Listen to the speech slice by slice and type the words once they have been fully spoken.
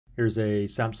Here's a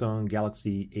Samsung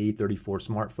Galaxy A34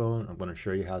 smartphone. I'm going to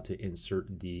show you how to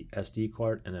insert the SD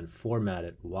card and then format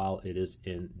it while it is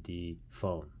in the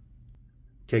phone.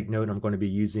 Take note, I'm going to be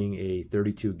using a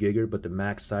 32 gig, but the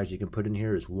max size you can put in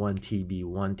here is 1 TB,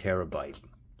 1 terabyte.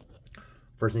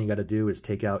 First thing you got to do is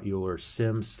take out your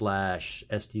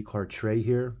SIM/SD card tray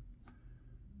here.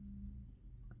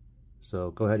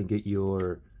 So go ahead and get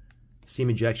your SIM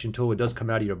ejection tool. It does come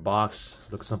out of your box.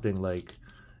 Looks something like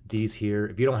these here.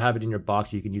 If you don't have it in your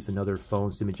box, you can use another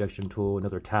phone SIM ejection tool,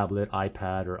 another tablet,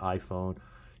 iPad, or iPhone.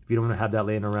 If you don't want to have that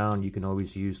laying around, you can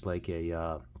always use like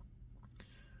a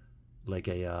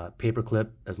paper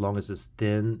clip, as long as it's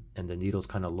thin and the needle's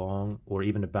kind of long, or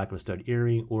even the back of a stud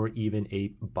earring, or even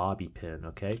a bobby pin.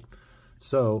 Okay,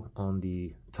 so on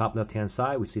the top left hand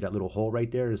side, we see that little hole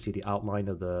right there. You see the outline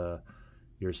of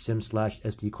your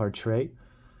SIM/SD card tray.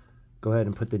 Go ahead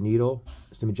and put the needle,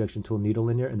 SIM ejection tool needle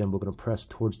in there, and then we're going to press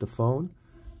towards the phone.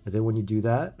 And then when you do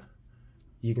that,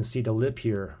 you can see the lip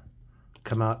here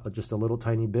come out just a little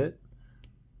tiny bit.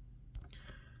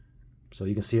 So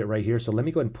you can see it right here. So let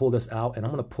me go ahead and pull this out, and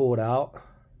I'm going to pull it out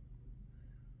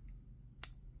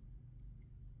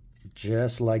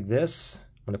just like this.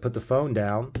 I'm going to put the phone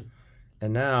down,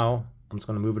 and now I'm just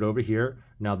going to move it over here.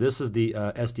 Now this is the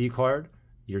SD card.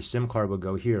 Your SIM card will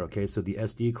go here, okay? So the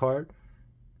SD card,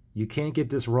 you can't get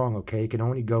this wrong, okay? It can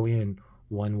only go in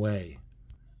one way.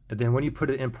 And then when you put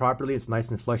it in properly, it's nice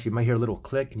and flush. You might hear a little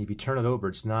click, and if you turn it over,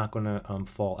 it's not gonna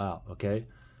fall out, okay?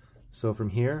 So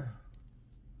from here,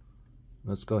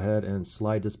 let's go ahead and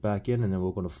slide this back in, and then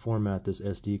we're gonna format this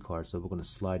SD card. So we're gonna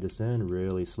slide this in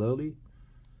really slowly,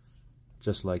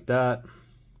 just like that.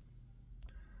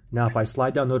 Now, if I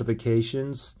slide down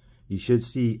notifications, you should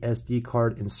see SD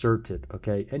card inserted,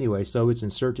 okay? Anyway, so it's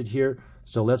inserted here.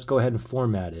 So let's go ahead and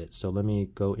format it. So let me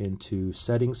go into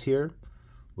settings here.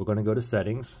 We're gonna go to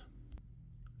settings.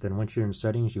 Then once you're in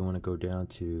settings, you wanna go down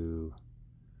to,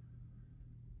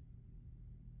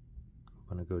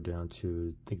 I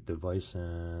think device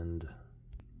and,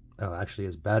 oh, actually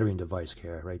it's battery and device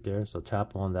care right there. So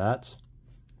tap on that.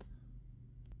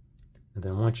 And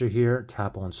then once you're here,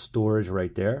 tap on storage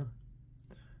right there.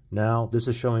 Now this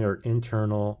is showing our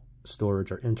internal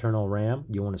storage, our internal RAM.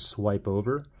 You want to swipe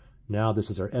over. Now this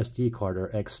is our SD card, our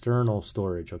external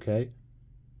storage, okay?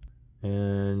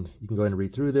 And you can go ahead and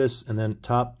read through this, and then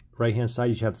top right hand side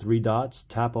you should have 3 dots.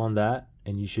 Tap on that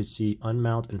and you should see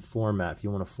unmount and format. If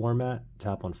you want to format,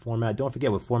 tap on format. Don't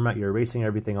forget, with format you're erasing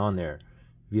everything on there.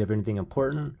 If you have anything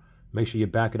important, make sure you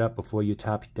back it up before you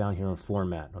tap down here on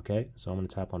format, okay? So I'm going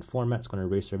to tap on format. It's going to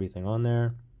erase everything on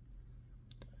there.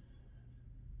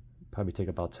 Probably take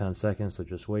about 10 seconds, so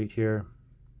just wait here.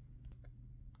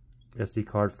 SD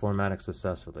card formatted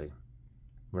successfully.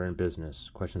 We're in business.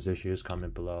 Questions, issues,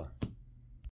 comment below.